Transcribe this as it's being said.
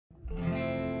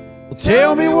Well,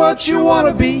 tell me what you want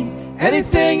to be,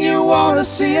 anything you want to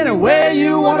see, anywhere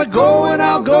you want to go, and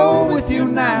I'll go with you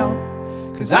now.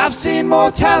 'Cause I've seen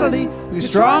mortality be a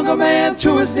stronger man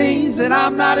to his knees, and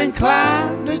I'm not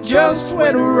inclined to just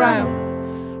wait around.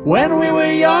 When we were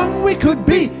young, we could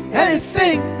be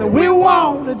anything that we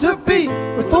wanted to be,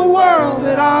 with the world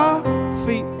at our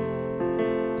feet.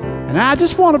 And I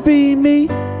just want to be me.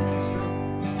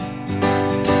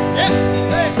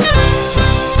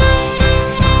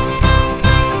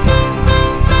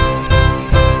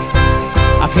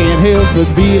 I can't help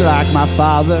but be like my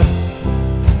father,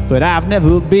 but I've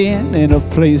never been in a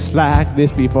place like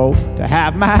this before, to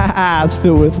have my eyes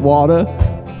filled with water.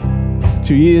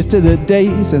 2 years to the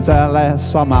day since I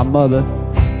last saw my mother,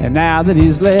 and now that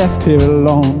he's left here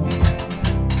alone,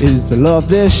 is the love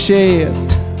they shared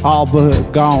all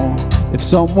but gone? If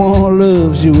someone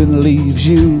loves you and leaves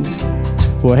you,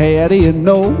 well, how do you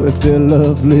know if their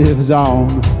love lives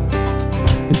on?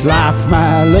 Is life,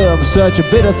 my love, such a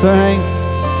bitter thing?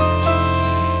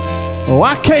 Oh,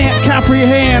 I can't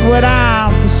comprehend what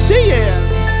I'm seeing,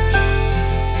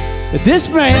 that this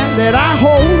man that I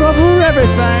hold over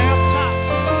everything,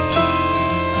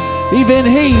 even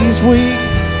he's weak.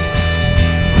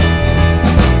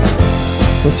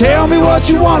 Well, tell me what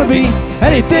you want to be,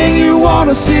 anything you want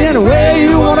to see, anywhere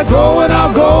you want to go, and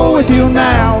I'll go with you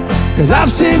now. 'Cause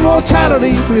I've seen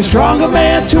mortality be a stronger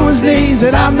man to his knees,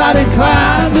 and I'm not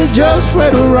inclined to just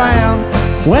wait around.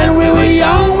 When we were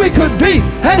young, we could be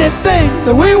anything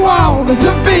that we wanted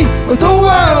to be, with the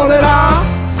world at our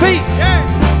feet.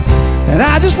 And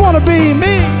I just want to be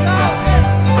me.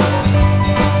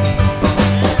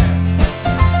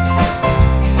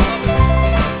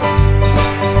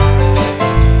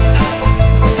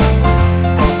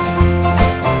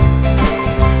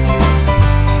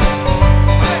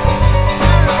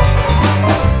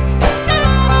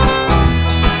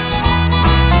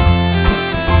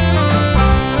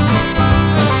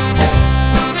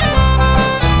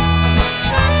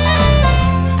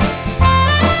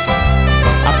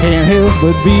 Can't help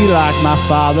but be like my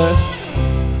father,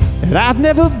 and I've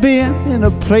never been in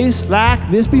a place like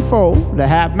this before, to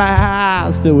have my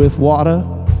eyes filled with water.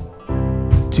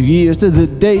 2 years to the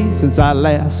day since I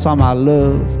last saw my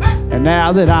love, and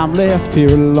now that I'm left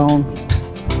here alone,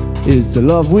 is the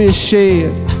love we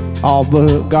shared all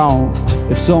but gone?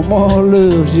 If someone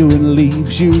loves you and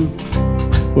leaves you,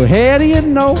 well, how do you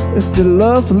know if the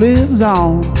love lives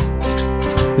on?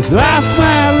 Is life,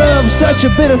 my love, such a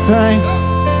bitter thing?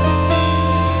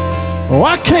 Oh,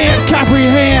 I can't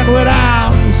comprehend what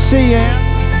I'm seeing,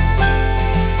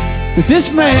 that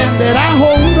this man that I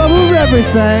hold over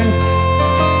everything,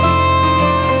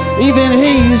 even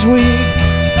he's weak.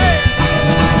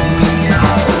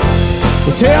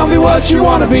 Well, tell me what you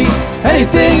want to be,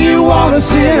 anything you want to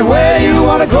see, anywhere you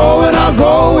want to go, and I'll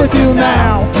go with you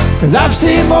now. 'Cause I've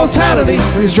seen mortality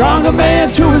be a stronger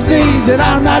man to his knees, and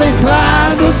I'm not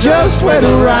inclined to just wait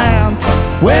around.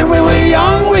 When we were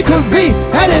young, we could be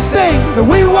anything that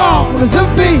we wanted to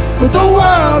be, with the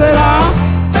world at our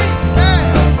feet.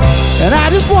 And I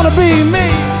just want to be me.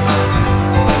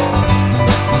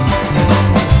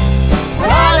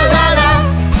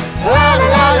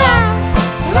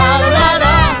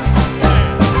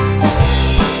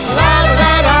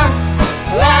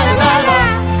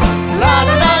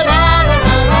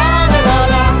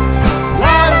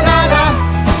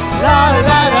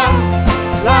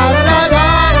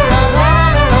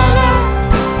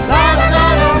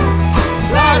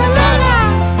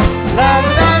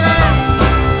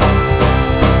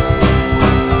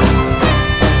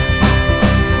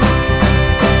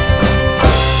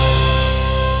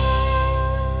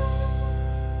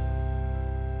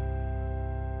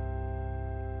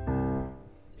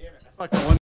 Fucking